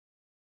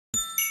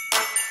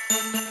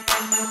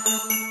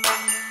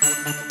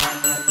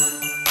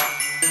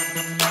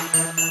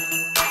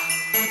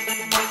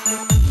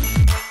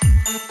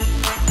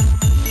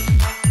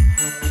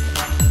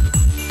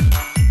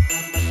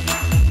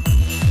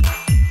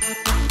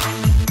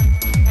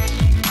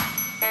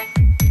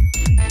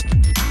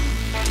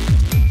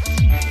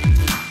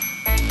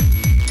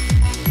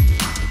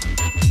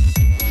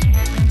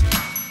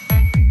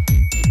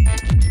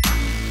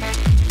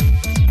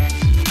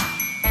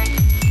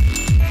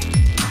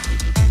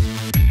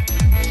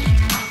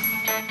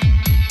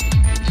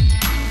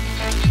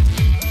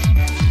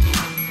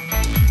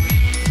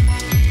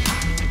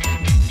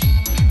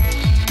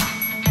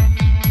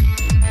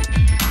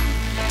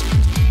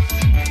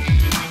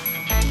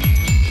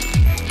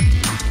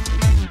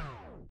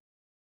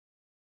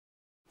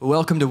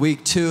Welcome to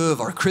week 2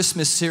 of our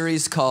Christmas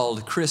series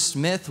called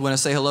Christmyth. I want to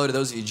say hello to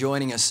those of you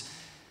joining us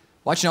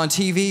watching on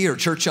TV or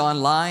church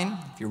online.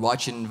 If you're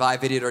watching via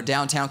video at our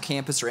downtown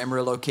campus or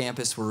Amarillo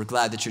campus, we're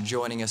glad that you're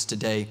joining us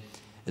today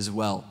as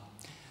well.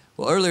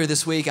 Well, earlier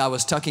this week, I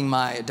was tucking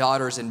my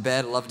daughters in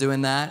bed. I love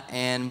doing that.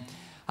 And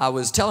I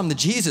was telling them the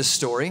Jesus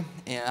story.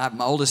 And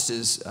my oldest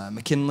is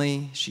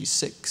McKinley. She's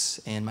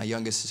 6. And my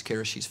youngest is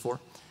Kara. She's 4.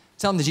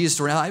 Tell them the Jesus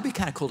story. Now, it'd be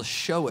kind of cool to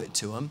show it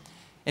to them.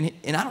 And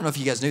I don't know if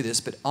you guys knew this,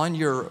 but on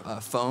your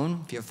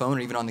phone, if you have a phone or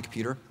even on the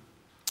computer,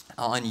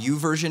 on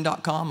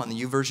uversion.com, on the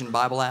YouVersion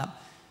Bible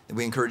app, that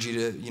we encourage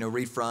you to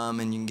read from,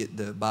 and you can get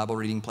the Bible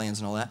reading plans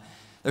and all that.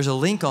 There's a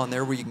link on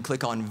there where you can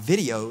click on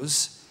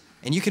videos,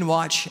 and you can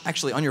watch,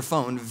 actually on your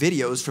phone,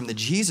 videos from the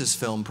Jesus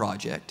Film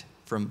Project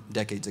from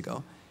decades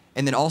ago,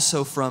 and then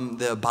also from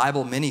the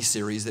Bible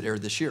mini-series that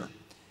aired this year.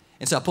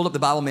 And so I pulled up the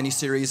Bible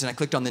mini-series, and I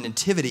clicked on the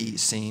nativity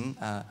scene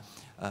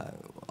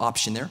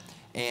option there.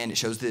 And it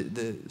shows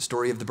the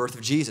story of the birth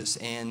of Jesus.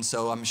 And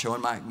so I'm showing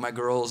my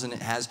girls, and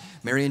it has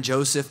Mary and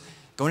Joseph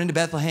going into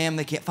Bethlehem.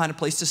 They can't find a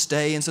place to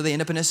stay, and so they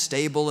end up in a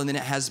stable. And then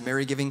it has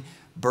Mary giving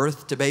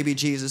birth to baby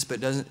Jesus, but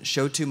it doesn't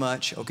show too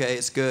much. Okay,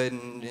 it's good.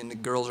 And the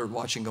girls are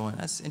watching going,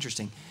 that's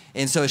interesting.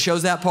 And so it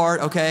shows that part,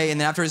 okay.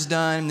 And then after it's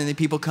done, and then the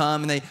people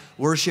come, and they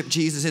worship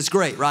Jesus. It's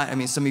great, right? I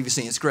mean, some of you have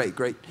seen it. It's great.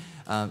 They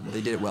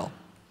did it well.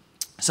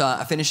 So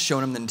I finished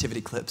showing them the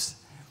nativity clips.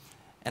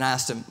 And I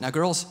asked them, now,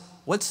 girls,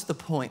 what's the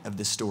point of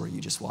this story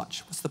you just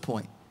watched? What's the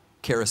point?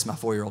 Karis, my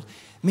 4-year-old.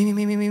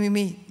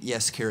 Me.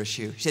 Yes, Karis,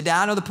 you. She said,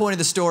 Dad, I know the point of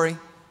the story.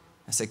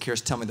 I said,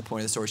 Karis, tell me the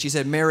point of the story. She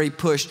said, Mary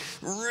pushed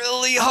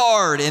really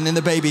hard, and then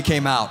the baby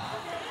came out.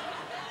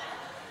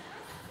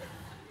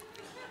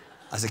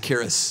 I said,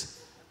 Karis,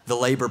 the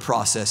labor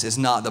process is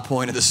not the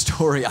point of the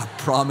story, I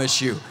promise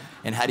you.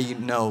 And how do you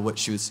know what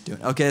she was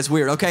doing? Okay, that's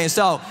weird. Okay,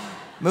 so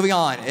moving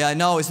on.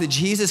 No, it's that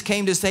Jesus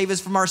came to save us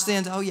from our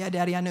sins. Oh, yeah,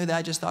 Daddy, I knew that.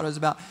 I just thought it was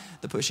about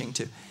the pushing,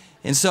 too.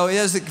 And so it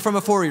is from a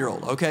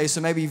 4-year-old, okay?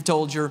 So maybe you've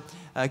told your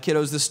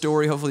kiddos this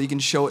story. Hopefully you can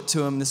show it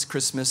to them this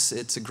Christmas.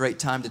 It's a great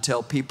time to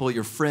tell people,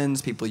 your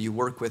friends, people you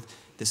work with,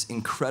 this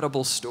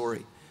incredible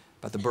story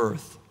about the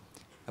birth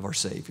of our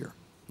Savior.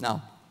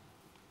 Now,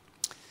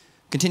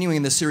 continuing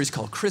in this series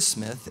called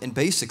Christmyth, and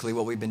basically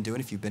what we've been doing,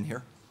 if you've been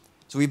here,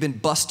 so we've been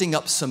busting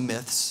up some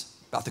myths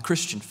about the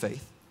Christian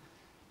faith,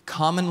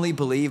 commonly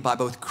believed by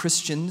both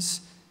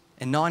Christians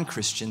and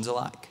non-Christians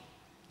alike.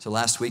 So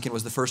last weekend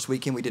was the first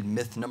weekend. We did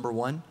myth number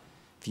 1.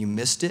 If you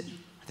missed it,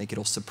 I think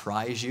it'll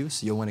surprise you,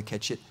 so you'll want to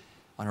catch it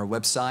on our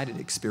website at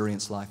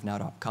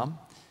experiencelifenow.com.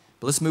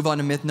 But let's move on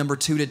to myth number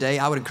 2 today.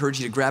 I would encourage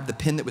you to grab the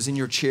pen that was in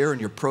your chair in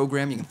your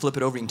program. You can flip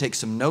it over. You can take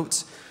some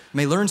notes. You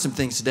may learn some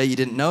things today you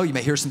didn't know. You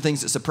may hear some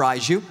things that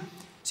surprise you,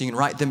 so you can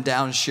write them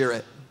down and share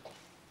it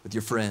with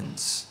your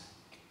friends.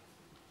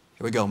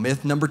 Here we go.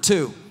 Myth number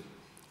 2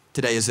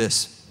 today is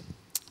this.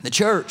 The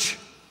church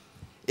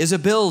is a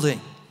building.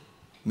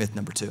 Myth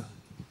number 2.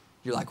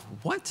 You're like,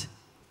 what?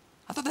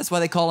 I thought that's why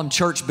they call them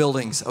church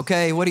buildings.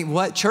 Okay,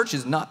 what? Church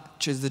is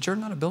the church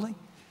not a building?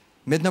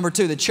 Myth number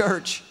 2, the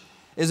church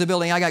is a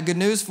building. I got good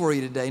news for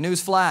you today.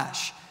 News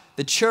flash.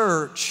 The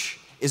church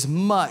is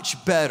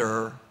much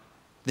better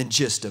than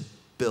just a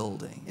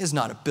building. It's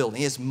not a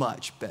building. It's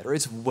much better.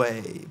 It's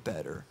way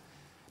better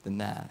than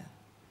that.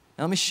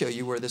 Now let me show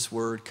you where this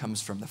word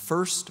comes from. The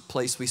first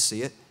place we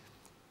see it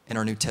in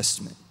our New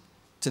Testament.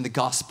 It's in the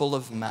Gospel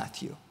of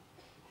Matthew.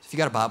 If you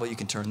got a Bible, you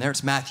can turn there.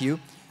 It's Matthew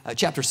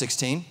chapter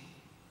 16.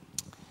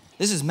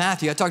 This is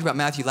Matthew. I talked about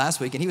Matthew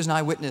last week, and he was an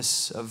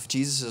eyewitness of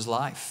Jesus'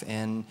 life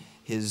and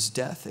his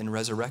death and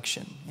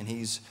resurrection. And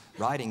he's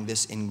writing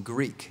this in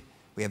Greek.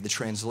 We have the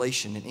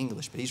translation in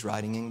English, but he's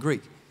writing in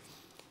Greek. This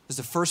is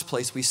the first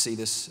place we see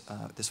this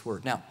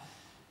word. Now,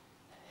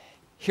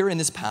 here in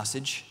this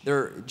passage,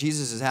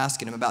 Jesus is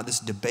asking him about this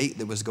debate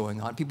that was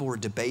going on. People were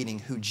debating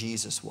who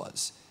Jesus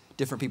was.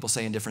 Different people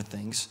saying different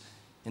things.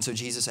 And so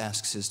Jesus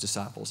asks his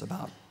disciples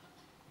about,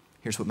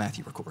 here's what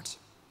Matthew records.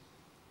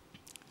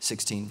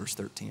 16, verse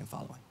 13 and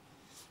following.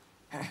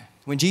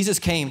 When Jesus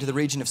came to the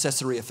region of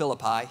Caesarea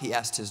Philippi, he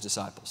asked his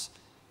disciples,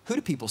 who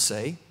do people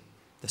say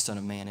the Son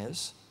of Man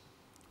is?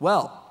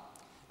 Well,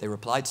 they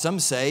replied, some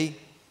say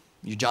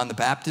you're John the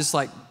Baptist,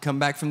 like come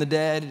back from the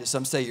dead.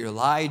 Some say you're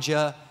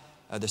Elijah.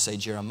 Others say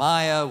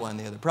Jeremiah, one of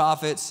the other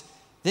prophets.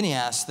 Then he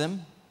asked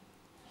them,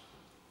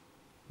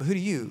 But who do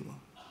you,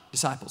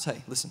 disciples,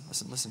 hey, listen,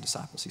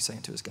 disciples, he's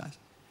saying to his guys.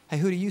 Hey,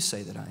 who do you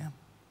say that I am?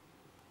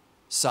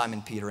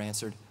 Simon Peter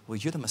answered, well,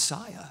 you're the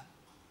Messiah.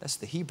 That's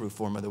the Hebrew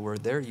form of the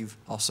word there. You've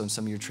also in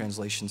some of your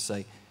translations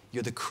say,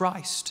 you're the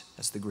Christ.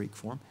 That's the Greek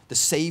form. The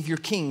Savior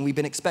King we've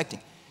been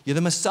expecting. You're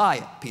the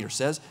Messiah, Peter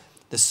says,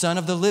 the Son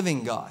of the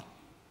living God.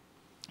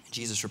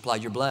 Jesus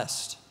replied, you're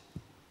blessed,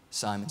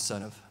 Simon,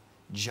 son of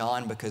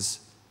John,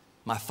 because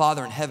my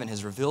Father in heaven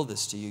has revealed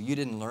this to you. You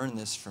didn't learn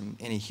this from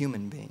any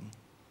human being.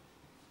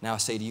 Now I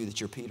say to you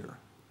that you're Peter,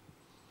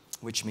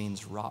 which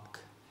means rock.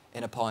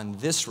 And upon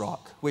this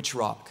rock, which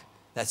rock?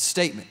 That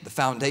statement, the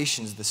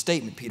foundations of the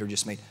statement Peter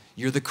just made.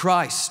 You're the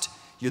Christ.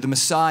 You're the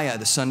Messiah,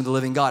 the Son of the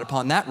living God.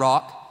 Upon that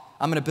rock,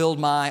 I'm going to build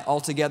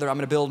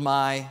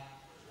my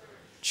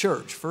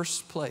church.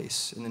 First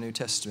place in the New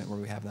Testament where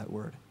we have that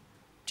word.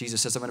 Jesus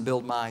says, I'm going to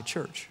build my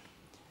church.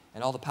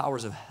 And all the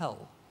powers of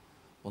hell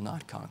will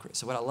not conquer it.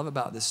 So what I love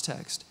about this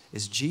text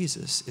is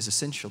Jesus is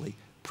essentially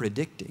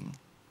predicting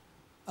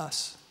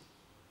us.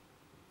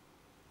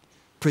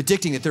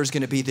 Predicting that there's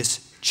going to be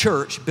this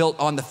church built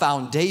on the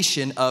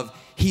foundation of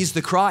He's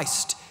the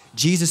Christ.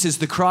 Jesus is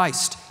the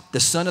Christ, the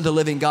Son of the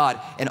living God,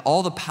 and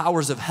all the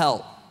powers of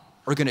hell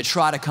are going to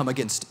try to come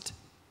against it.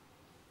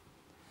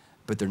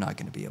 But they're not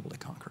going to be able to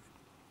conquer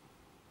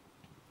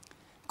it.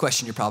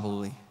 Question you're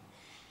probably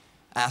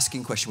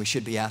asking, question we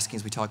should be asking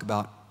as we talk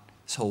about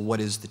this whole what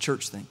is the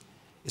church thing,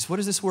 is what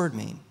does this word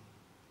mean?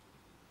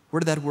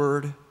 Where did that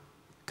word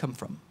come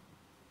from?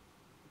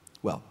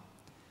 Well,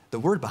 the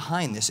word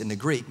behind this in the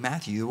Greek,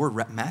 Matthew, the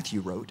word Matthew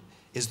wrote,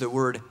 is the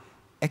word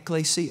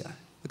ekklesia.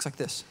 Looks like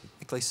this,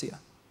 ekklesia.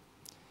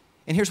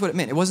 And here's what it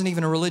meant. It wasn't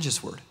even a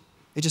religious word.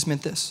 It just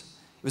meant this.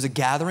 It was a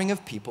gathering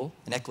of people,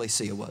 an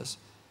ekklesia was,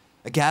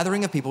 a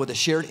gathering of people with a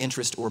shared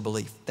interest or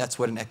belief. That's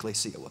what an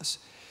ekklesia was.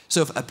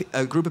 So if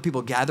a group of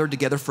people gathered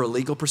together for a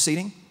legal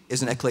proceeding,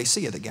 is an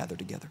ekklesia that gathered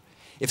together.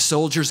 If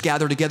soldiers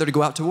gather together to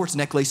go out to war, it's an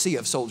ekklesia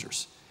of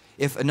soldiers.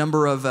 If a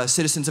number of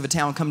citizens of a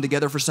town come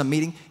together for some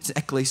meeting, it's an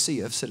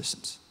ekklesia of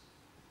citizens.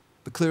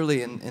 But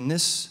clearly in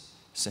this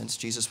sense,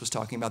 Jesus was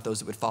talking about those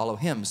that would follow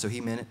him, so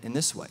he meant it in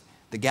this way.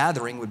 The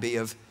gathering would be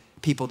of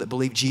people that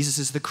believe Jesus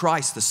is the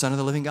Christ, the Son of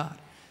the living God.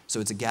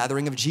 So it's a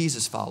gathering of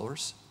Jesus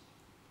followers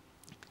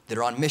that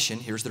are on mission.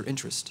 Here's their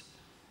interest.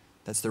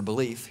 That's their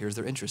belief. Here's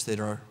their interest. That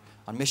are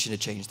on mission to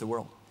change the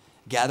world.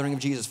 Gathering of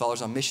Jesus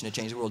followers on mission to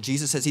change the world.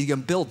 Jesus says he's going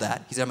to build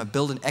that. He said, I'm going to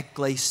build an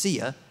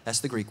ekklesia.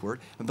 That's the Greek word.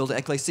 I'm going to build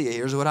an ekklesia.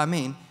 Here's what I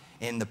mean.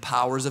 And the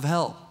powers of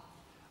hell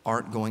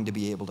aren't going to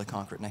be able to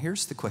conquer it. Now,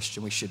 here's the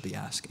question we should be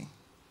asking.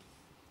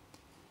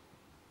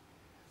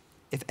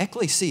 If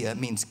ekklesia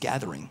means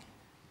gathering,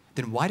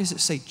 then why does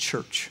it say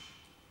church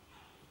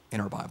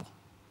in our Bible?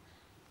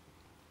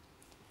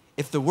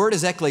 If the word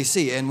is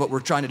ekklesia, and what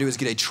we're trying to do is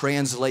get a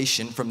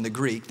translation from the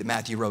Greek that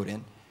Matthew wrote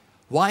in,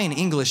 why in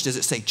English does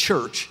it say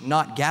church,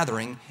 not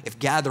gathering, if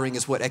gathering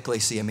is what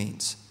ekklesia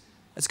means?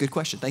 That's a good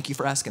question. Thank you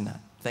for asking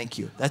that. Thank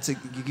you.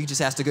 You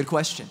just asked a good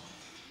question.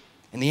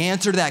 And the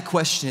answer to that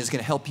question is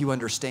going to help you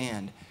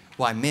understand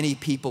why many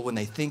people, when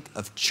they think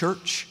of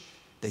church,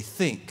 they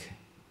think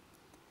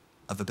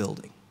of a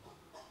building.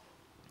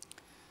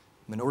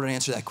 In order to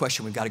answer that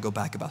question, we've got to go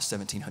back about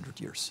 1,700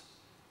 years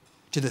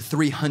to the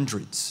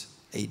 300s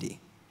AD.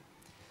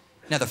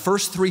 Now, the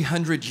first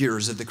 300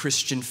 years of the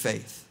Christian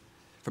faith,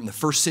 from the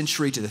first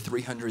century to the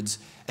 300s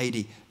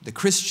AD, the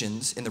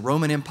Christians in the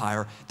Roman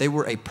Empire, they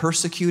were a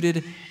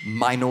persecuted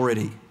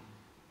minority.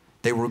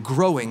 They were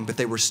growing, but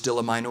they were still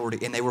a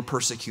minority, and they were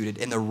persecuted.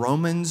 And the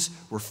Romans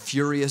were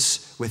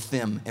furious with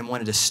them and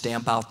wanted to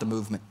stamp out the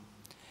movement.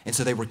 And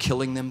so they were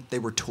killing them. They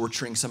were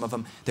torturing some of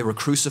them. They were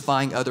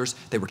crucifying others.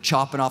 They were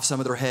chopping off some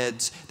of their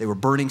heads. They were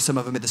burning some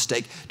of them at the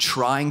stake,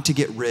 trying to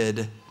get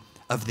rid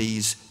of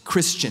these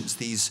Christians,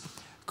 these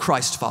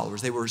Christ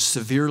followers. They were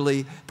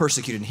severely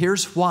persecuted. And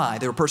here's why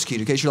they were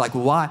persecuted. In case you're like,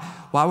 well,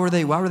 why were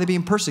they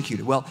being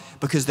persecuted? Well,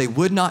 because they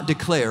would not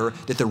declare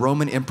that the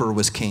Roman emperor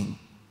was king.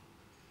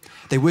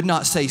 They would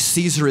not say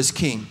Caesar is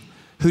king.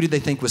 Who did they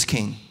think was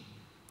king?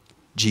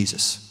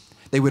 Jesus.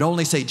 They would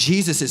only say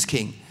Jesus is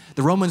king.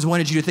 The Romans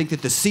wanted you to think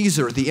that the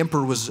Caesar, the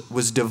emperor,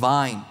 was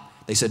divine.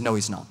 They said, no,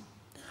 he's not.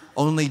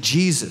 Only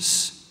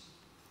Jesus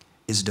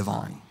is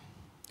divine.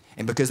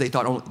 And because they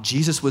thought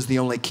Jesus was the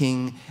only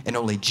king and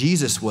only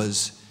Jesus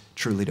was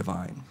truly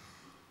divine,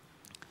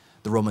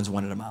 the Romans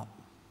wanted him out.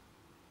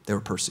 They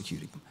were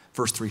persecuting him.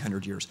 First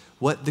 300 years.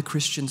 What the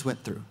Christians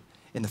went through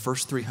in the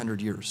first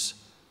 300 years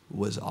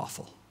was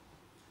awful.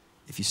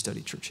 If you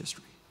study church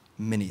history,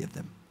 many of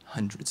them,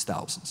 hundreds,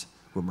 thousands,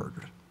 were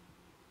murdered.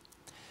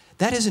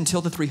 That is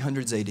until the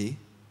 300s AD,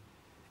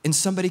 and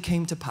somebody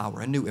came to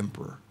power, a new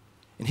emperor,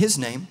 and his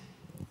name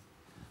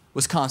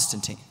was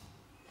Constantine.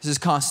 This is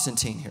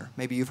Constantine here.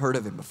 Maybe you've heard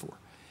of him before.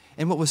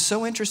 And what was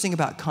so interesting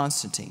about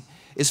Constantine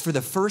is for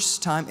the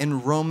first time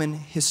in Roman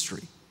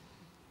history,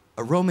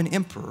 a Roman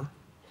emperor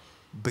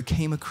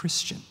became a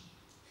Christian.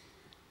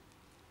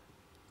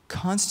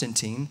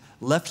 Constantine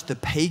left the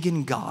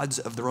pagan gods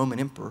of the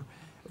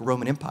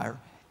Roman Empire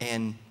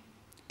and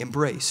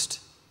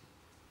embraced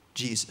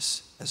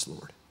Jesus as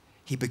Lord.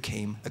 he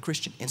became a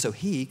Christian. And so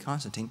he,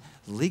 Constantine,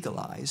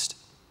 legalized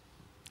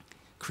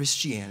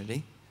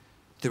Christianity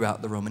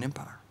throughout the Roman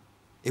Empire.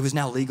 It was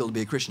now legal to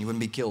be a Christian. You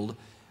wouldn't be killed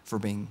for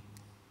being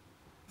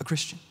a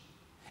Christian.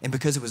 And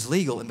because it was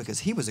legal and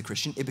because he was a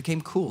Christian, it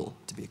became cool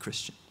to be a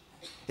Christian.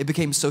 It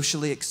became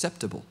socially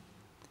acceptable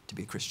to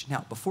be a Christian.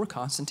 Now, before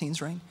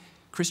Constantine's reign,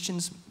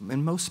 Christians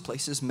in most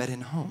places met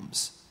in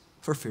homes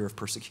for fear of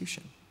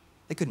persecution.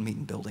 They couldn't meet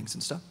in buildings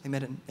and stuff. They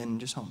met in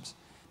just homes.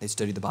 They'd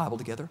study the Bible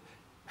together.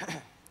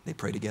 They'd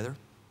pray together.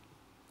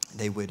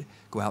 They would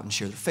go out and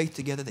share their faith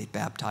together. They'd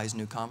baptize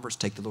new converts,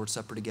 take the Lord's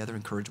Supper together,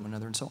 encourage one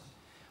another, and so on.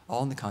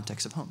 All in the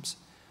context of homes.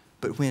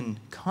 But when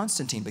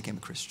Constantine became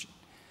a Christian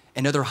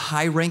and other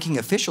high-ranking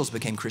officials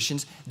became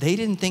Christians, they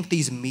didn't think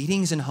these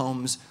meetings in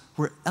homes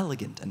were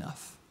elegant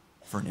enough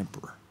for an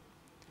emperor.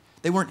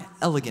 They weren't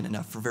elegant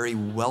enough for very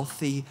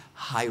wealthy,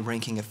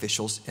 high-ranking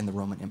officials in the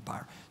Roman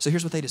Empire. So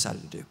here's what they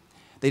decided to do.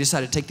 They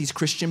decided to take these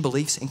Christian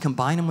beliefs and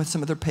combine them with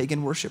some of their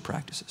pagan worship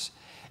practices.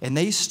 And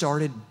they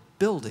started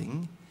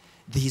building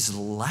these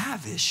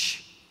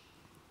lavish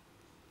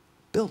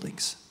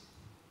buildings.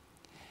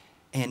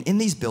 And in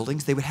these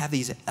buildings, they would have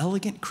these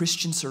elegant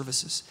Christian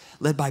services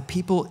led by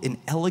people in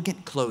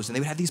elegant clothes. And they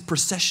would have these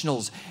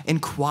processionals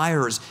and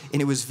choirs.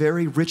 And it was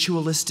very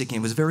ritualistic and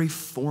it was very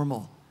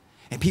formal.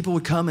 And people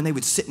would come and they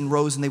would sit in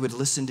rows and they would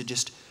listen to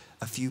just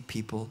a few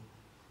people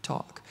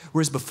talk.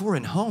 Whereas before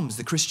in homes,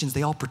 the Christians,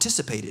 they all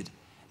participated.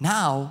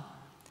 Now,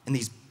 in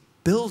these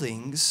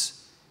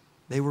buildings,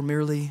 they were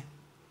merely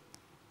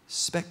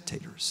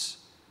spectators,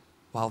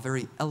 while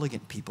very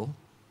elegant people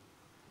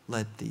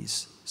led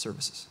these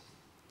services.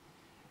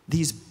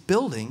 These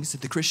buildings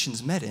that the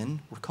Christians met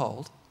in were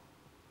called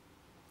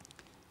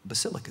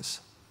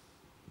basilicas.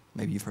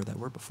 Maybe you've heard that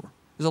word before.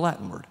 It's a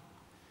Latin word.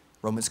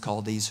 Romans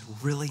called these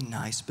really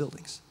nice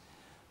buildings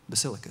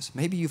basilicas.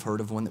 Maybe you've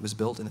heard of one that was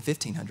built in the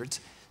 1500s,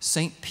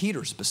 St.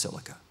 Peter's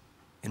Basilica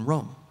in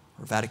Rome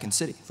or Vatican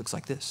City. It looks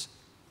like this.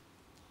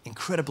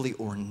 Incredibly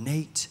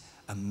ornate,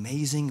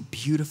 amazing,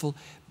 beautiful,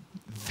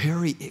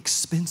 very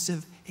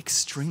expensive,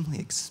 extremely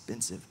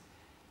expensive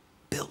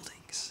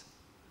buildings.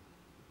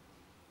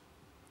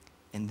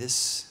 And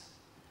this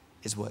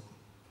is what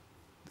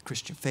the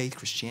Christian faith,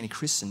 Christianity,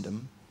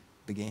 Christendom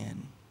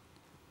began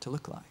to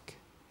look like.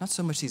 Not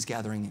so much these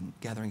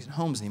gatherings in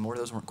homes anymore.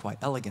 Those weren't quite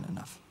elegant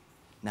enough.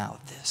 Now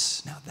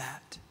this, now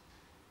that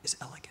is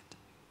elegant.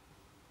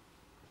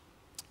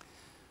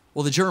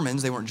 Well, the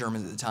Germans, they weren't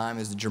Germans at the time,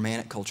 as the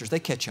Germanic cultures, they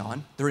catch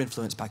on. They're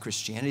influenced by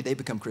Christianity. They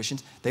become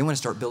Christians. They want to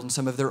start building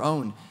some of their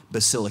own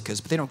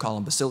basilicas, but they don't call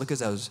them basilicas.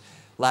 That was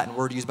a Latin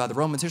word used by the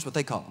Romans. Here's what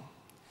they call them.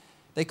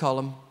 They call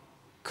them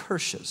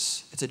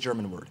Kirches. It's a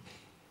German word.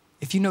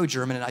 If you know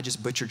German and I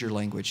just butchered your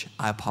language,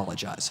 I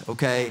apologize,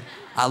 okay?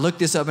 I looked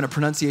this up in a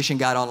pronunciation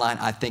guide online.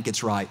 I think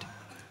it's right,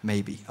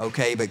 maybe,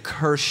 okay? But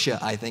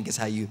Kirche, I think, is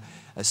how you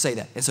say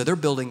that. And so they're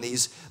building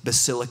these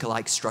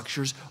basilica-like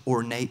structures,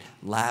 ornate,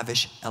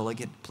 lavish,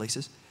 elegant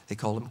places. They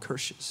call them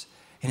Kirches.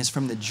 And it's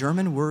from the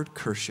German word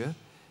Kirche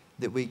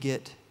that we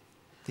get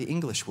the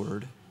English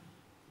word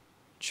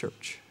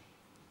church.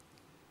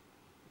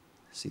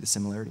 See the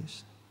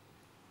similarities?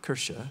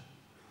 Kirche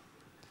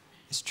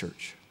is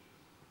church.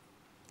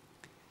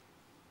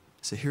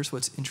 So here's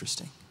what's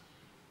interesting.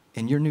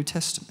 In your New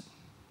Testament,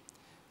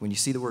 when you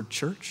see the word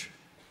church,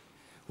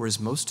 whereas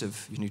most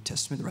of your New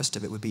Testament, the rest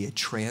of it would be a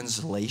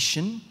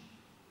translation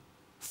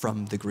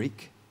from the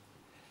Greek,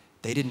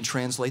 they didn't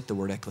translate the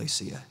word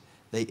ecclesia.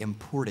 They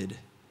imported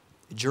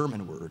a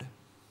German word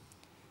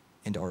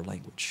into our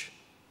language,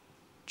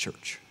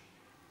 church.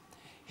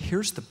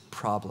 Here's the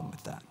problem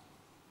with that.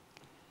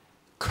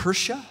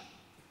 Kirche,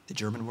 the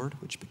German word,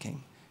 which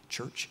became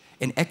church,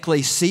 and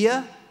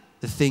ecclesia,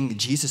 the thing that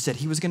Jesus said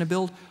he was going to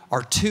build,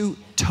 are two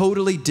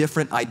totally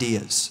different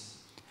ideas.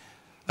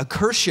 A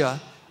kirche,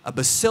 a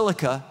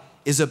basilica,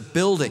 is a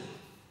building.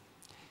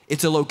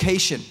 It's a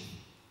location.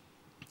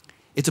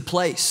 It's a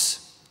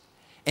place.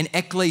 An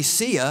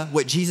ecclesia,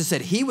 what Jesus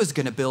said he was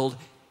going to build,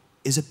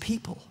 is a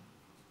people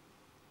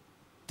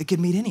that can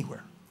meet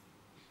anywhere.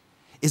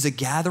 Is a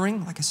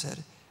gathering, like I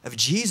said, of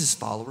Jesus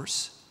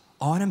followers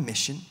on a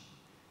mission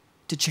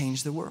to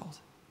change the world.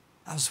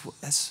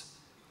 That's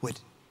what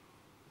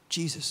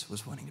Jesus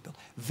was wanting to build.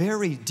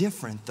 Very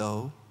different,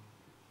 though,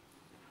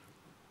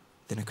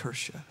 than a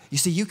kirche. You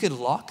see, you could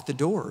lock the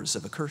doors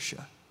of a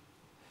kirche.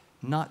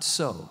 Not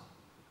so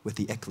with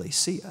the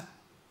ecclesia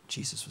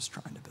Jesus was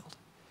trying to build.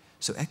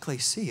 So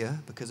ecclesia,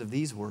 because of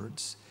these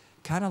words,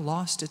 kind of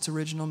lost its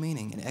original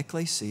meaning. And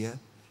ecclesia,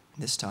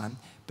 this time,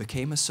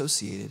 became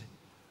associated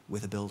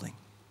with a building.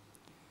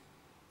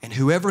 And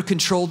whoever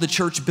controlled the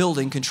church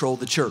building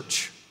controlled the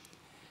church.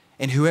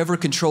 And whoever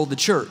controlled the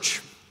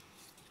church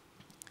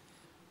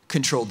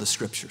controlled the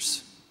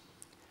scriptures.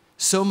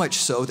 So much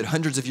so that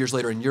hundreds of years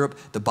later in Europe,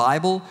 the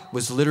Bible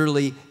was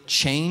literally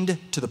chained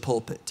to the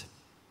pulpit.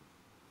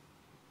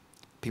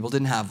 People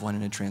didn't have one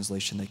in a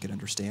translation they could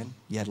understand.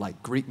 You had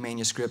like Greek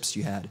manuscripts,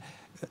 you had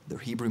the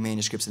Hebrew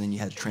manuscripts, and then you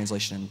had a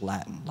translation in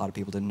Latin. A lot of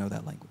people didn't know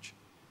that language.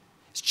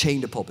 It's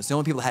chained to pulpits. The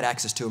only people that had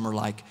access to them are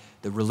like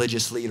the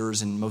religious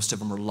leaders, and most of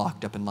them are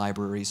locked up in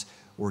libraries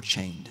or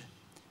chained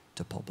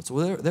to pulpits.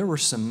 Well, there were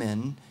some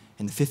men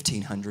in the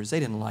 1500s. They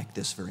didn't like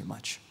this very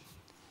much.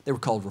 They were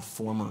called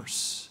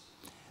reformers.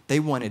 They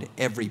wanted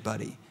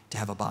everybody to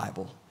have a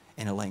Bible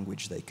in a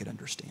language they could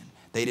understand.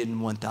 They didn't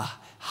want the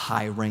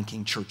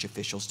high-ranking church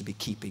officials to be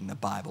keeping the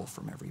Bible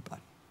from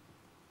everybody.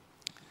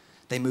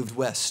 They moved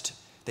west.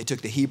 They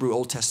took the Hebrew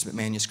Old Testament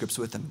manuscripts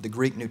with them, the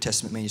Greek New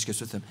Testament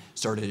manuscripts with them,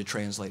 started to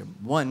translate them.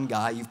 One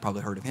guy, you've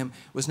probably heard of him,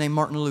 was named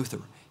Martin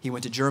Luther. He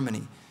went to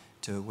Germany,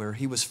 to where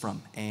he was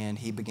from, and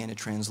he began to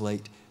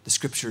translate the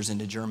scriptures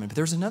into German. But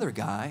there's another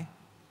guy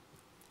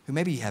who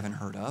maybe you haven't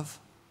heard of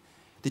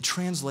that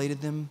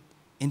translated them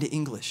into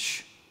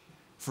English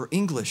for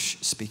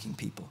English-speaking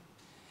people.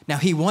 Now,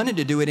 he wanted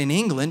to do it in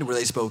England where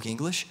they spoke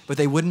English, but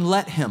they wouldn't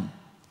let him.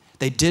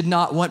 They did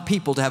not want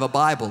people to have a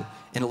Bible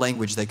in a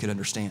language they could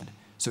understand.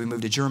 So he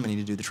moved to Germany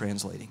to do the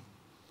translating.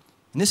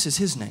 And this is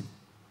his name,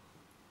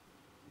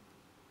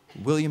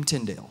 William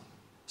Tyndale.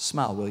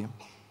 Smile, William.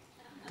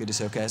 Good to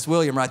say, okay. It's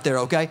William right there,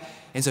 okay?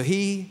 And so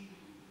he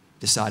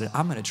decided,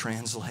 I'm going to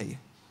translate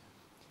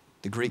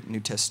the Greek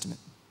New Testament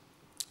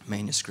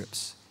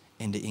manuscripts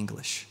into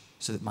English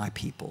so that my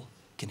people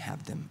can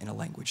have them in a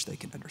language they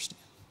can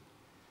understand.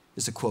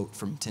 This is a quote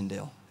from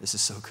Tyndale. This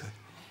is so good.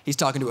 He's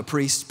talking to a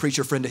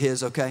preacher friend of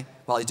his, okay,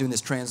 while he's doing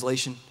this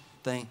translation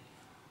thing.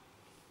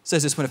 It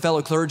says this: when a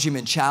fellow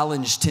clergyman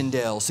challenged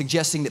Tyndale,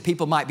 suggesting that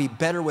people might be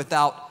better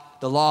without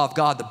the law of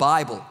God, the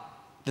Bible,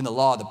 than the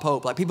law of the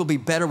Pope. Like people be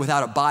better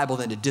without a Bible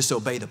than to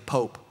disobey the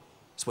Pope.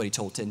 That's what he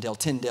told Tyndale.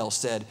 Tyndale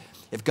said,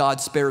 if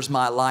God spares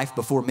my life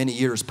before many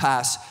years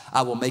pass,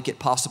 I will make it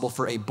possible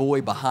for a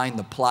boy behind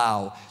the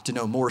plow to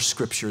know more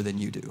scripture than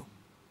you do.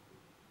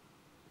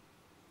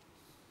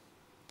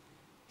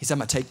 He said, I'm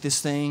going to take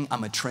this thing, I'm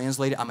going to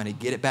translate it, I'm going to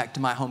get it back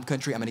to my home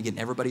country, I'm going to get it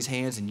in everybody's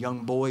hands, and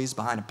young boys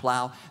behind a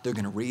plow, they're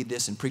going to read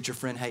this, and preacher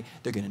friend, hey,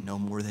 they're going to know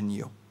more than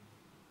you.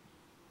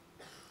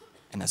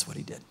 And that's what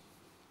he did.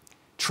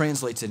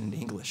 Translates it into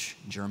English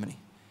in Germany,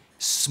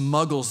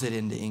 smuggles it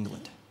into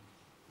England.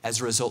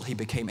 As a result, he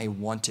became a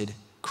wanted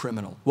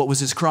criminal. What was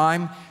his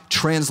crime?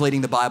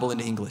 Translating the Bible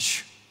into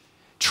English.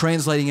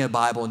 Translating a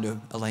Bible into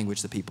a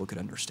language that people could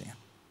understand.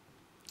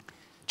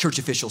 Church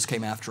officials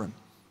came after him.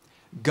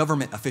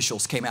 Government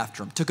officials came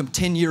after him. Took him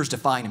 10 years to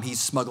find him. He's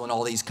smuggling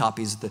all these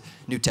copies of the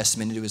New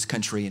Testament into his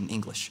country in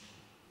English.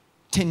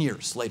 10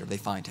 years later, they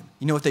find him.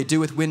 You know what they do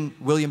with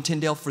William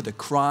Tyndale for the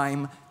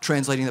crime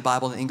translating the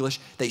Bible in English?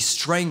 They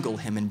strangle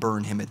him and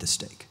burn him at the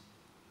stake.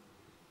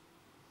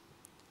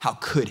 How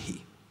could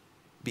he?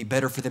 It'd be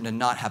better for them to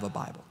not have a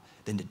Bible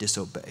than to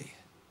disobey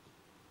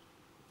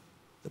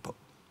the Pope.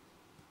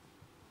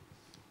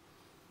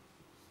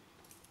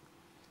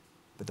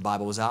 But the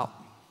Bible was out.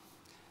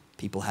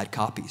 People had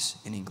copies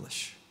in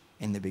English,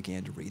 and they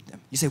began to read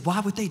them. You say,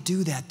 why would they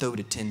do that, though,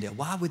 to Tyndale?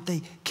 Why would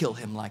they kill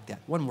him like that?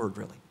 One word,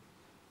 really.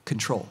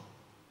 Control.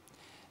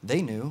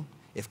 They knew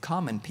if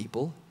common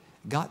people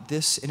got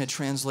this in a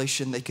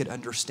translation they could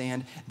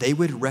understand, they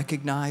would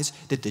recognize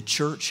that the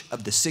church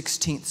of the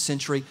 16th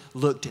century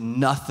looked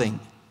nothing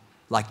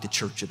like the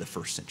church of the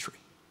first century,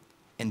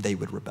 and they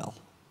would rebel.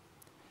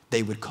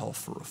 They would call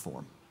for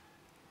reform.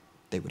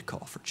 They would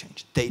call for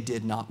change. They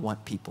did not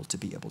want people to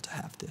be able to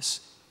have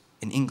this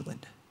in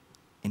England,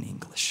 in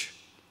English,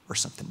 or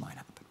something might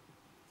happen.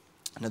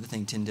 Another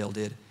thing Tyndale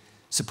did,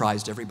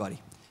 surprised everybody,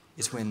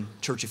 is when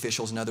church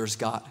officials and others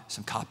got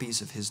some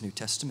copies of his New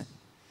Testament.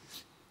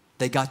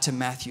 They got to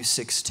Matthew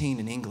 16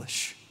 in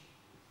English.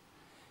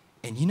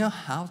 And you know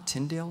how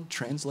Tyndale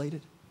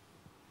translated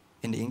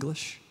into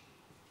English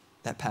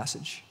that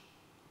passage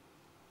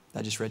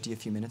that I just read to you a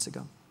few minutes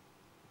ago?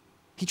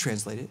 He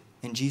translated it,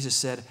 and Jesus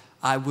said,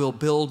 I will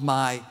build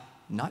my,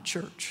 not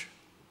church,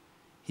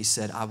 he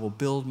said, I will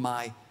build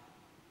my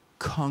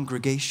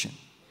congregation,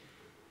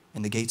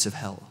 and the gates of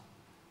hell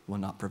will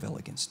not prevail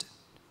against it.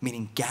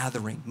 Meaning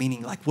gathering,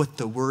 meaning like what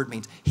the word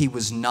means. He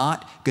was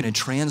not going to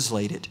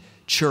translate it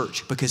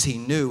church because he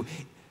knew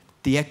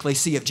the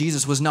ecclesia of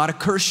Jesus was not a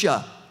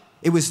kursia.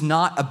 It was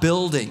not a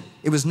building.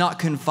 It was not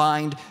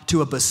confined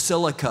to a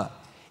basilica.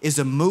 It's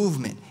a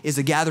movement, is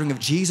a gathering of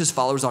Jesus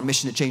followers on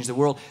mission to change the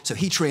world. So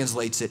he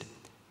translates it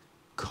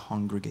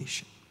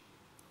congregation.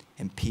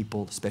 And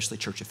people, especially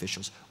church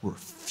officials, were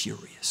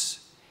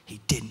furious.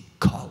 He didn't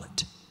call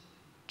it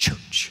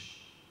church,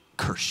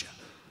 kursia,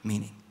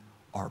 meaning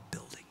our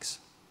buildings.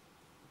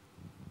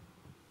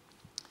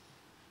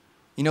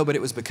 You know, but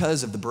it was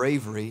because of the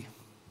bravery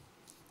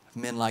of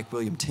men like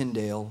William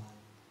Tyndale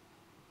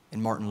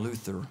and Martin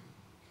Luther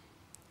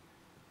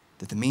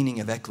that the meaning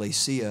of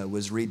ecclesia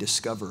was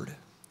rediscovered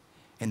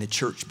and the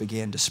church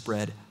began to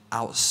spread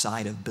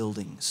outside of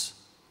buildings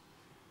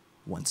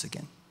once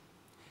again.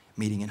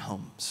 Meeting in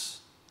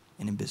homes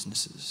and in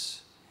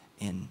businesses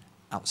and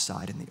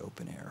outside in the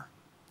open air.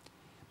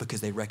 Because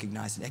they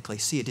recognized that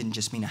ecclesia didn't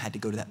just mean I had to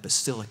go to that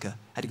basilica,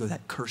 I had to go to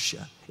that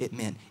kursia. It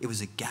meant it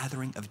was a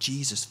gathering of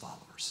Jesus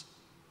followers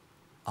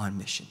on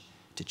mission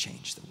to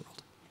change the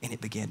world. And it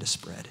began to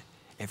spread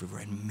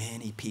everywhere. And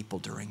many people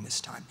during this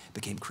time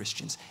became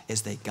Christians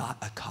as they got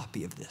a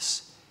copy of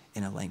this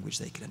in a language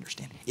they could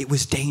understand. It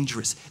was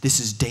dangerous. This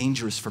is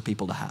dangerous for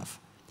people to have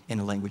in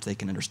a language they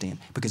can understand,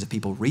 because if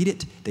people read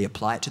it, they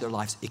apply it to their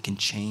lives, it can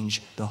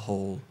change the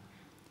whole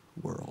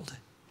world.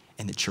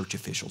 And the church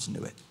officials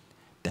knew it.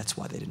 That's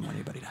why they didn't want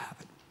anybody to have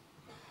it.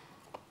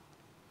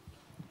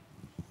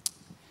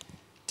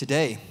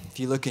 Today, if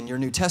you look in your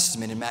New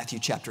Testament in Matthew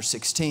chapter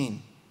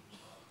 16,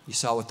 you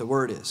saw what the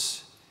word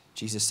is.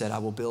 Jesus said, I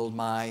will build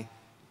my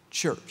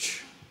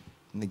church,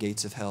 and the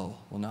gates of hell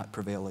will not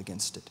prevail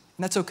against it.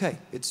 And that's okay.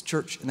 It's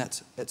church, and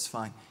that's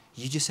fine.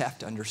 You just have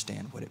to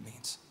understand what it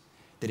means.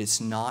 That it's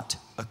not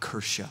a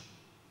kursia.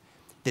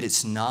 That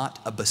it's not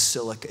a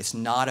basilica. It's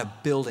not a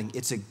building.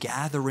 It's a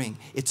gathering.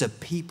 It's a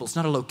people. It's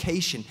not a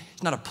location.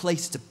 It's not a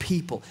place. It's a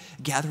people.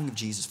 A gathering of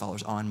Jesus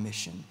followers on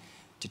mission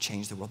to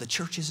change the world. The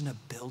church isn't a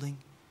building.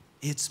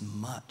 It's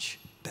much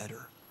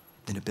better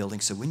than a building.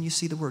 So when you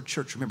see the word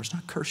church, remember, it's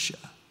not kursia.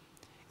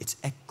 It's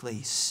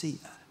ecclesia.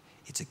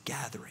 It's a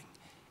gathering.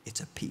 It's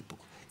a people.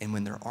 And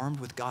when they're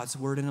armed with God's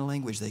word in a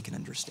language they can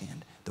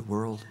understand, the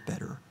world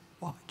better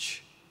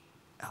watch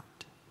out.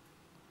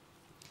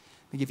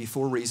 Let me give you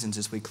 4 reasons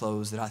as we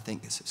close that I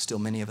think still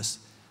many of us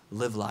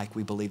live like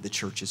we believe the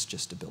church is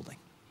just a building.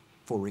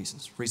 4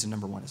 reasons. Reason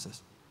number 1 is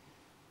this.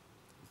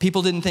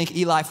 People didn't think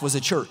eLife was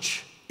a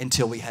church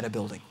until we had a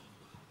building.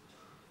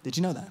 Did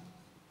you know that?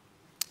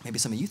 Maybe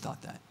some of you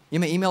thought that. You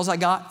know how many emails I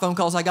got, phone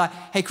calls I got?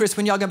 Hey, Chris,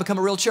 when y'all gonna become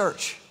a real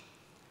church?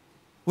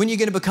 When are you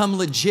gonna become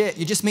legit?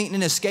 You're just meeting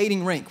in a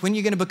skating rink. When are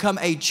you gonna become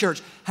a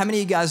church? How many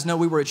of you guys know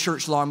we were a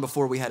church long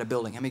before we had a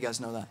building? How many of you guys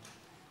know that?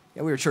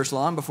 Yeah, we were a church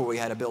long before we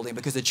had a building,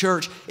 because the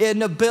church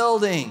isn't a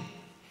building.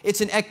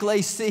 It's an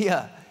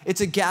ecclesia.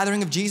 It's a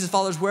gathering of Jesus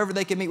followers wherever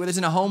they can meet, whether it's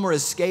in a home or a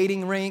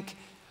skating rink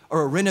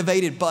or a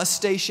renovated bus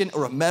station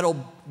or a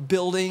metal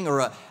building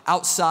or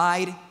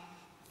outside.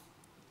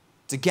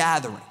 It's a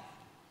gathering.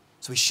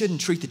 So we shouldn't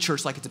treat the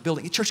church like it's a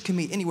building. A church can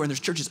meet anywhere, and there's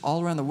churches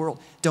all around the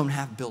world don't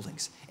have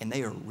buildings, and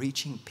they are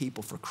reaching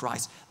people for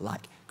Christ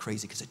like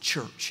crazy, because a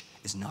church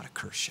is not a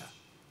kursia.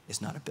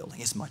 It's not a building.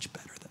 It's much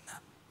better than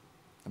that.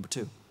 Number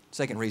 2,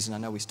 second reason I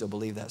know we still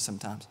believe that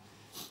sometimes,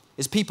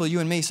 is people, you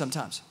and me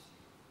sometimes,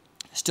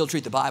 still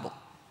treat the Bible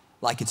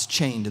like it's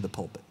chained to the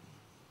pulpit.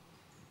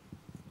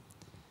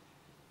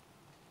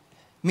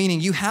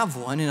 Meaning you have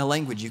one in a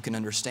language you can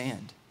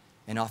understand,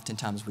 and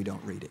oftentimes we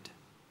don't read it.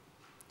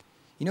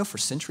 You know, for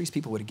centuries,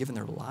 people would have given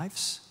their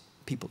lives,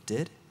 people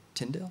did,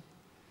 Tyndale,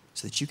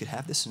 so that you could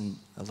have this in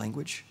a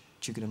language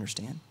that you could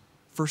understand.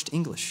 First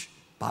English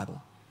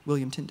Bible,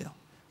 William Tyndale,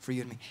 for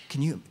you and me.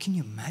 Can you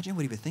imagine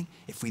what he would think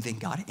if we then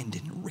got it and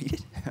didn't read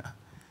it?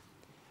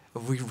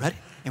 If we read it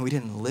and we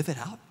didn't live it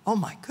out? Oh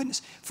my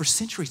goodness. For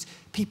centuries,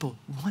 people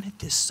wanted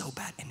this so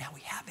bad, and now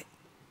we have it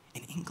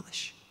in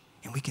English.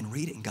 And we can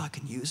read it, and God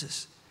can use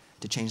us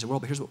to change the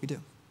world. But here's what we do.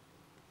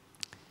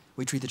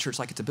 We treat the church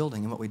like it's a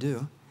building, and what we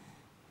do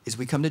is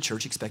we come to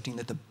church expecting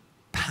that the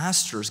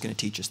pastor is going to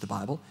teach us the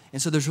Bible,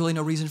 and so there's really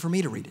no reason for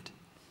me to read it.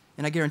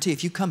 And I guarantee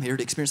if you come here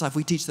to Experience Life,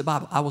 we teach the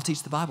Bible. I will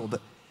teach the Bible,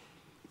 but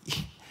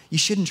you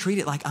shouldn't treat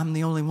it like I'm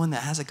the only one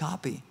that has a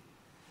copy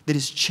that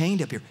is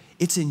chained up here.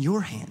 It's in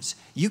your hands.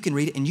 You can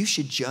read it, and you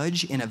should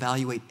judge and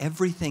evaluate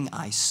everything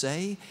I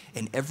say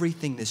and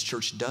everything this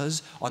church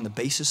does on the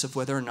basis of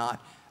whether or not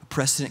a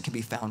precedent can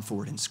be found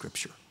for it in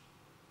Scripture.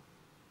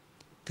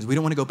 Because we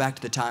don't want to go back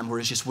to the time where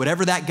it's just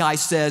whatever that guy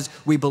says,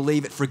 we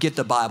believe it, forget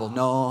the Bible.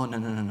 No.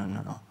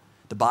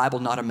 The Bible,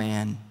 not a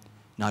man,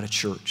 not a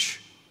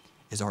church,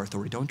 is our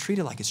authority. Don't treat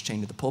it like it's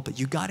chained to the pulpit.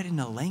 You got it in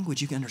a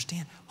language you can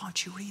understand. Why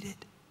don't you read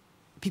it?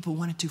 People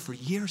wanted to for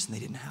years and they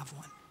didn't have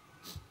one.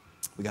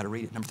 We got to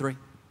read it. Number 3.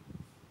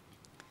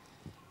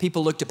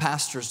 People look to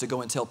pastors to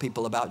go and tell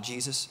people about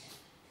Jesus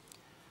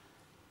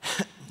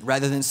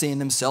rather than seeing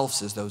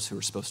themselves as those who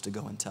are supposed to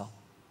go and tell.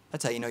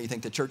 That's how you know you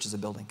think the church is a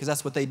building, because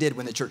that's what they did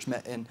when the church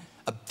met in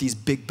these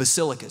big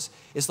basilicas.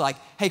 It's like,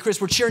 hey,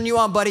 Chris, we're cheering you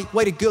on, buddy.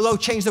 Way to go,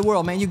 change the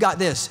world, man. You got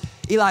this.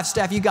 eLife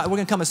staff, we're going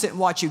to come and sit and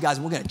watch you guys.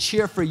 We're going to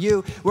cheer for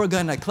you. We're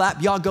going to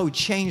clap. Y'all go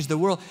change the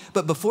world.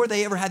 But before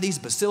they ever had these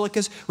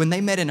basilicas, when they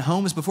met in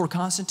homes before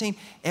Constantine,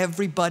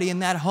 everybody in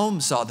that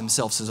home saw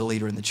themselves as a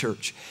leader in the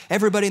church.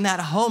 Everybody in that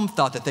home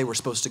thought that they were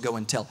supposed to go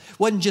and tell. It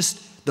wasn't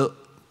just the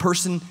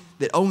person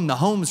that owned the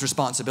home's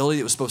responsibility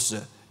that was supposed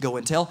to go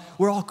and tell.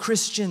 We're all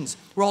Christians.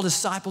 We're all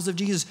disciples of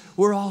Jesus.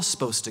 We're all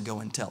supposed to go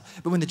and tell.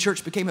 But when the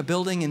church became a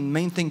building and the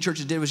main thing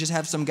churches did was just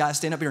have some guy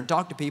stand up here and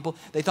talk to people,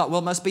 they thought, well,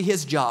 it must be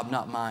his job,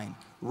 not mine.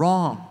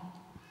 Wrong.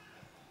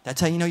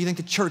 That's how you know you think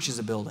the church is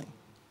a building.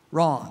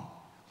 Wrong.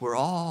 We're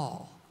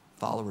all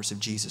followers of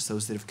Jesus.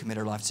 Those that have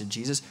committed our lives to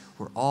Jesus,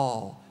 we're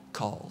all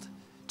called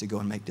to go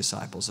and make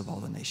disciples of all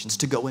the nations,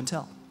 to go and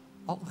tell.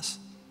 All of us.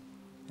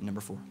 And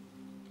number 4.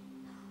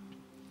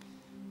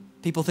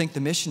 People think the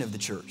mission of the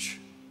church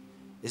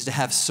is to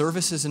have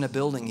services in a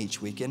building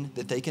each weekend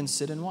that they can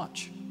sit and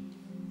watch.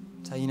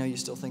 That's how you know you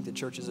still think the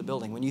church is a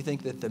building. When you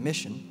think that the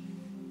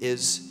mission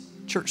is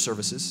church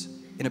services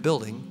in a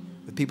building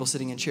with people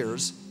sitting in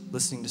chairs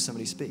listening to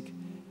somebody speak.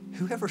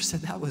 Whoever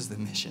said that was the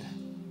mission?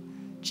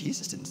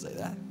 Jesus didn't say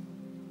that.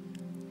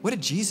 What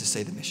did Jesus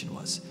say the mission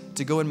was?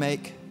 To go and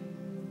make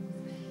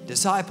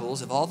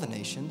disciples of all the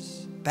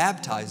nations,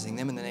 baptizing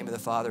them in the name of the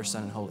Father,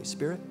 Son, and Holy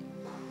Spirit,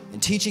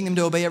 and teaching them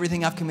to obey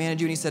everything I've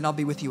commanded you. And he said, I'll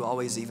be with you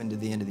always, even to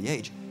the end of the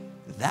age.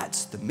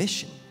 That's the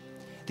mission.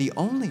 The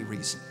only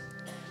reason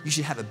you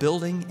should have a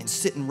building and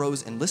sit in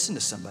rows and listen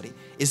to somebody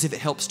is if it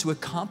helps to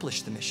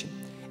accomplish the mission.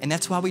 And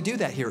that's why we do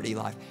that here at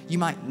eLife. You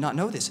might not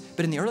know this,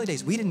 but in the early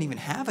days, we didn't even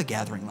have a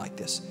gathering like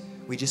this.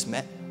 We just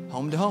met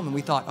home to home, and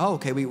we thought, oh,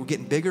 okay, we were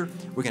getting bigger.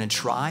 We're going to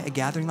try a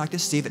gathering like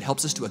this, see if it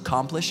helps us to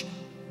accomplish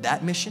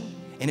that mission.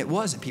 And it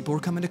was, and people were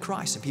coming to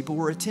Christ, and people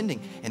were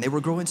attending, and they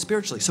were growing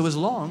spiritually. So as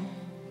long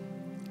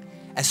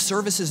as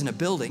services in a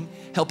building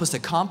help us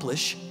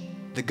accomplish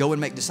the go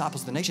and make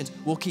disciples of the nations,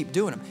 we'll keep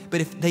doing them.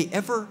 But if they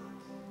ever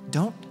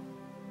don't,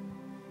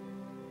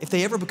 if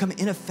they ever become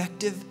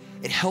ineffective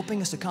at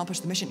helping us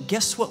accomplish the mission,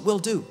 guess what we'll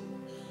do?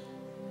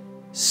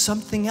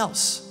 Something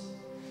else.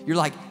 You're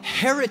like,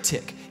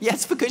 heretic. Yeah,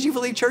 it's because you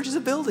believe church is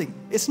a building.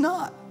 It's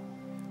not.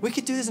 We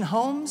could do this in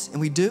homes, and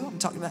we do. I'm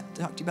talk to you about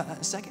that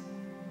in a second.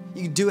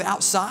 You could do it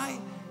outside.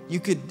 You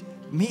could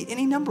meet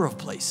any number of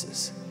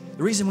places.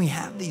 The reason we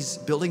have these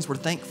buildings, we're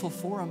thankful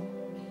for them,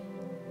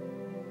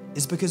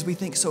 is because we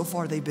think so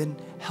far they've been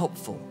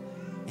helpful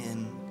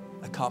in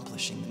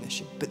accomplishing the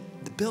mission. But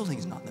the building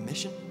is not the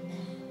mission.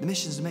 The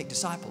mission is to make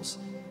disciples.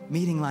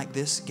 Meeting like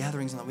this,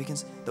 gatherings on the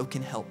weekends, those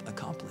can help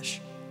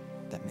accomplish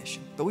that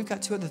mission. But we've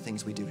got two other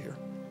things we do here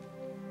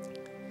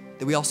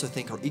that we also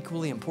think are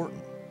equally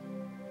important.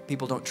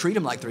 People don't treat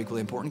them like they're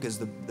equally important because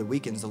the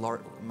weekend's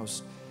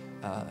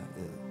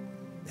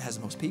has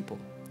the most people.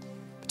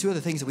 But two other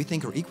things that we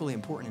think are equally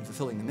important in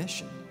fulfilling the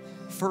mission.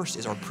 First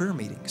is our prayer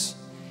meetings.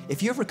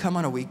 If you ever come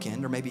on a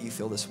weekend, or maybe you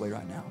feel this way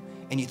right now,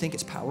 and you think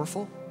it's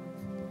powerful,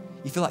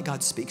 you feel like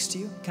God speaks to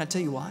you, can I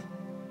tell you why?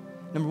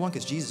 Number one,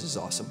 because Jesus is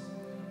awesome.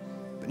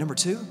 But number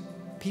two,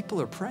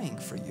 people are praying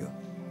for you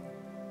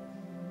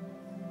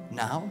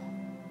now,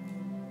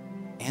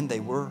 and they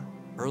were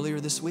earlier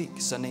this week,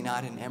 Sunday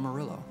night in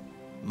Amarillo,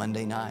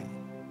 Monday night,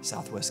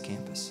 Southwest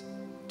Campus,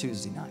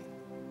 Tuesday night,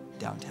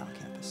 downtown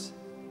campus.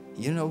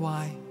 You know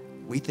why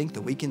we think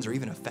the weekends are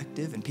even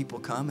effective and people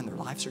come and their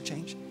lives are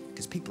changed?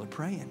 Because people are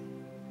praying.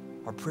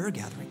 Our prayer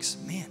gatherings,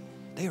 man,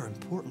 they are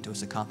important to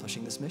us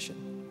accomplishing this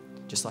mission,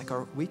 just like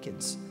our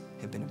weekends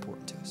have been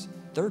important to us.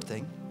 Third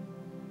thing,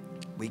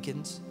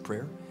 weekends,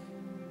 prayer,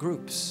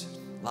 groups,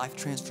 life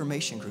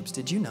transformation groups.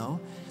 Did you know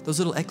those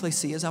little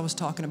ecclesias I was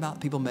talking about,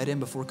 people met in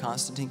before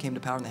Constantine came to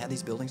power and they had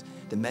these buildings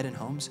that met in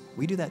homes?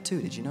 We do that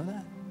too. Did you know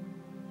that?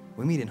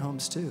 We meet in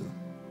homes too.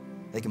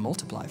 They can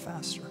multiply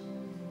faster.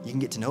 You can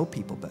get to know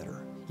people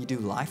better. You do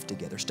life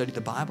together, study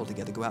the Bible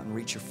together, go out and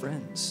reach your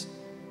friends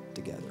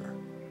together.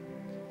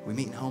 We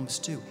meet in homes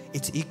too.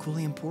 It's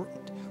equally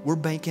important. We're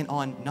banking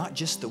on not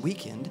just the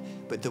weekend,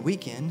 but the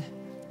weekend,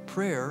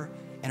 prayer,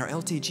 and our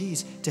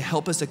LTGs to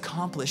help us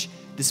accomplish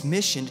this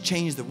mission to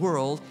change the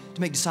world,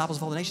 to make disciples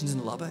of all the nations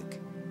in Lubbock,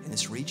 in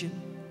this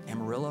region,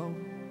 Amarillo,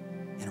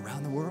 and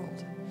around the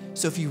world.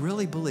 So if you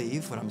really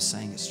believe what I'm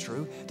saying is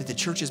true, that the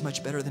church is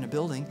much better than a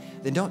building,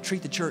 then don't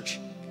treat the church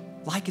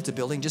like it's a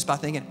building just by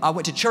thinking, I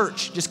went to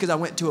church just because I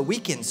went to a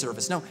weekend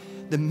service. No,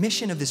 the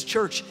mission of this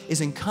church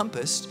is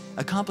encompassed,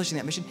 accomplishing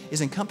that mission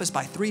is encompassed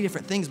by three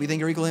different things we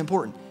think are equally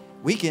important: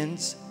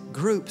 weekends,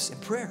 groups,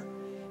 and prayer.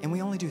 And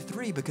we only do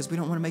three because we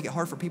don't want to make it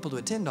hard for people to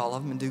attend all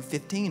of them and do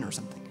 15 or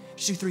something.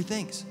 Just do three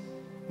things.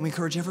 And we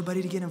encourage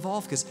everybody to get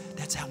involved because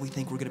that's how we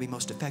think we're going to be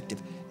most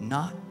effective,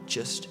 not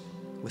just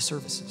with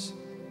services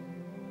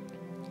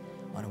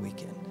on a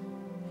weekend.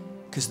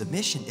 Because the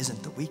mission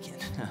isn't the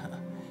weekend.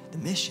 The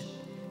mission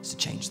is to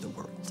change the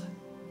world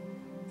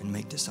and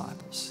make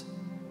disciples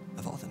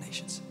of all the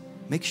nations.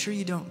 Make sure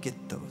you don't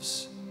get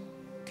those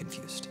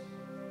confused.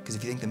 Because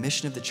if you think the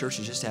mission of the church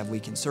is just to have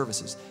weekend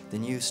services,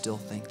 then you still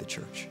think the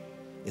church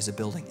is a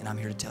building. And I'm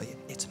here to tell you,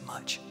 it's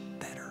much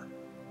better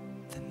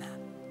than that.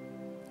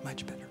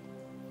 Much better.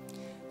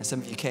 And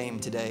some of you came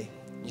today,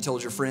 you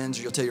told your friends,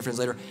 or you'll tell your friends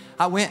later,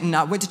 I went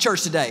to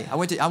church today. I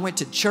went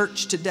to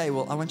church today.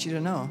 Well, I want you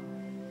to know,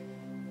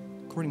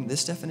 according to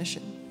this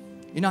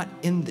definition, you're not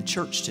in the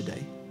church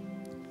today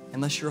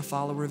unless you're a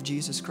follower of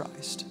Jesus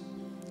Christ.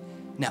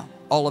 Now,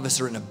 all of us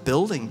are in a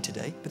building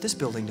today, but this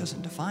building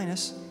doesn't define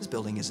us. This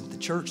building isn't the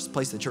church. It's the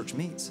place the church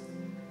meets.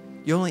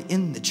 You're only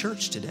in the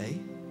church today,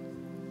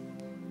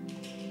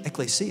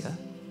 ecclesia,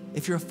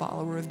 if you're a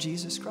follower of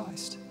Jesus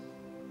Christ.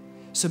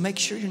 So make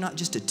sure you're not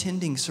just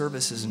attending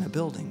services in a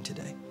building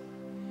today.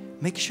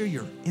 Make sure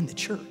you're in the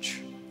church.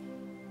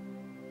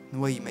 And the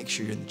way you make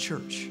sure you're in the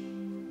church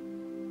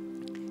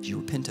is you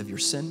repent of your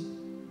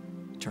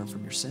sin, turn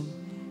from your sin,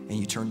 and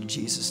you turn to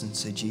Jesus and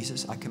say,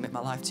 Jesus, I commit my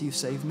life to you.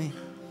 Save me.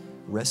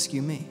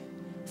 Rescue me.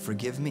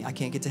 Forgive me. I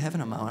can't get to heaven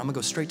on my own. I'm going to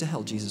go straight to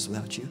hell, Jesus,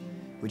 without you.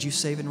 Would you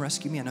save and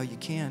rescue me? I know you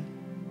can.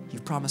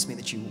 You've promised me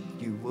that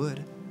you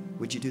would.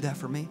 Would you do that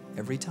for me?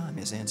 Every time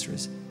his answer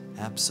is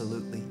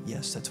absolutely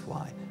yes. That's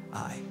why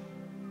I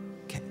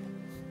came.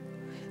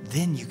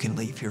 Then you can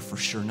leave here for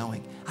sure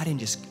knowing I didn't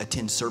just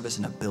attend service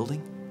in a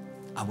building.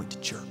 I went to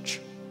church.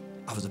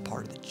 I was a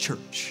part of the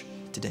church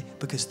today.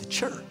 Because the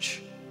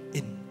church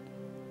isn't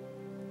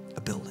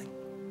a building.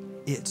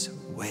 It's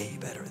way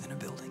better than a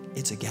building.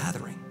 It's a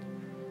gathering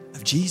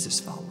of Jesus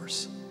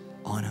followers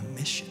on a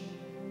mission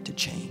to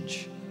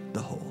change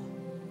the whole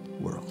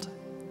world.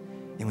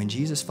 And when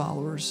Jesus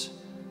followers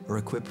are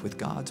equipped with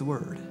God's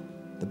word,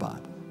 the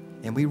Bible,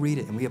 and we read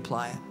it and we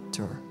apply it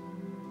to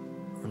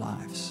our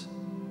lives,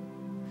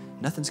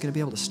 nothing's going to be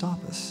able to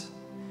stop us.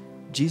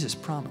 Jesus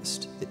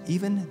promised that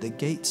even the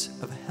gates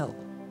of hell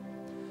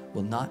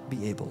will not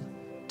be able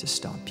to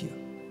stop you.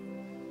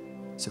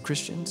 So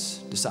Christians,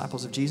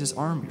 disciples of Jesus,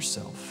 arm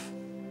yourself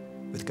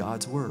with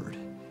God's word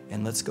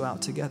and let's go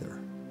out together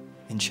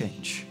and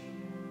change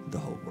the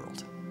whole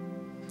world.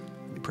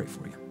 Let me pray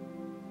for you.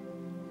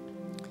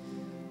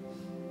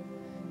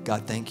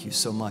 God, thank you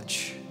so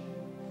much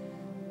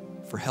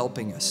for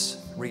helping us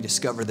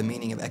rediscover the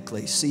meaning of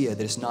ecclesia,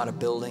 that it's not a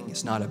building,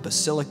 it's not a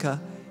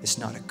basilica, it's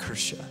not a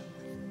kirche.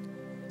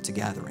 It's a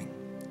gathering.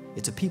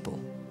 It's a people.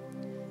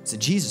 It's a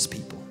Jesus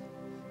people,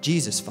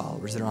 Jesus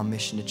followers that are on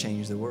mission to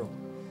change the world.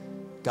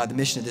 God, the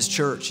mission of this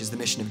church is the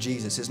mission of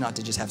Jesus. It's not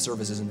to just have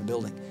services in a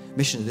building. The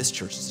mission of this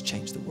church is to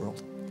change the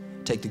world.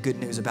 Take the good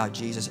news about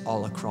Jesus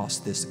all across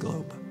this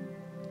globe.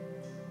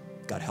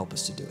 God, help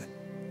us to do it.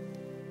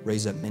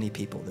 Raise up many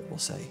people that will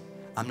say,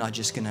 I'm not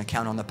just going to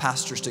count on the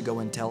pastors to go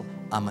and tell,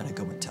 I'm going to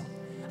go and tell.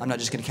 I'm not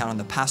just going to count on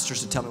the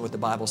pastors to tell me what the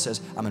Bible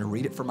says. I'm going to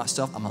read it for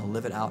myself. I'm going to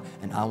live it out,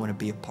 and I want to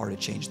be a part of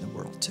changing the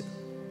world too.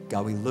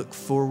 God, we look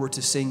forward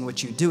to seeing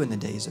what you do in the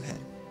days ahead.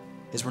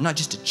 Is we're not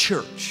just a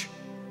church,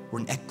 we're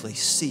an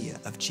ecclesia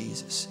of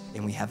Jesus,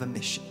 and we have a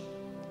mission,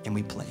 and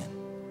we plan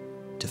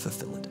to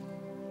fulfill it.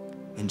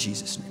 In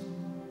Jesus'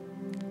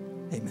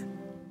 name, amen.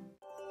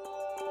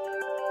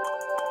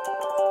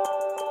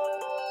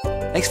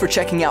 Thanks for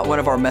checking out one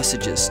of our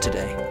messages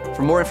today.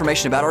 For more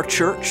information about our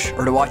church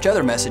or to watch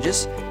other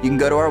messages, you can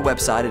go to our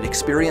website at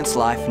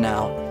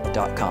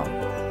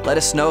experiencelife.now.com. Let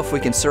us know if we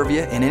can serve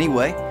you in any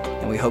way,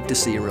 and we hope to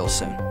see you real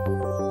soon.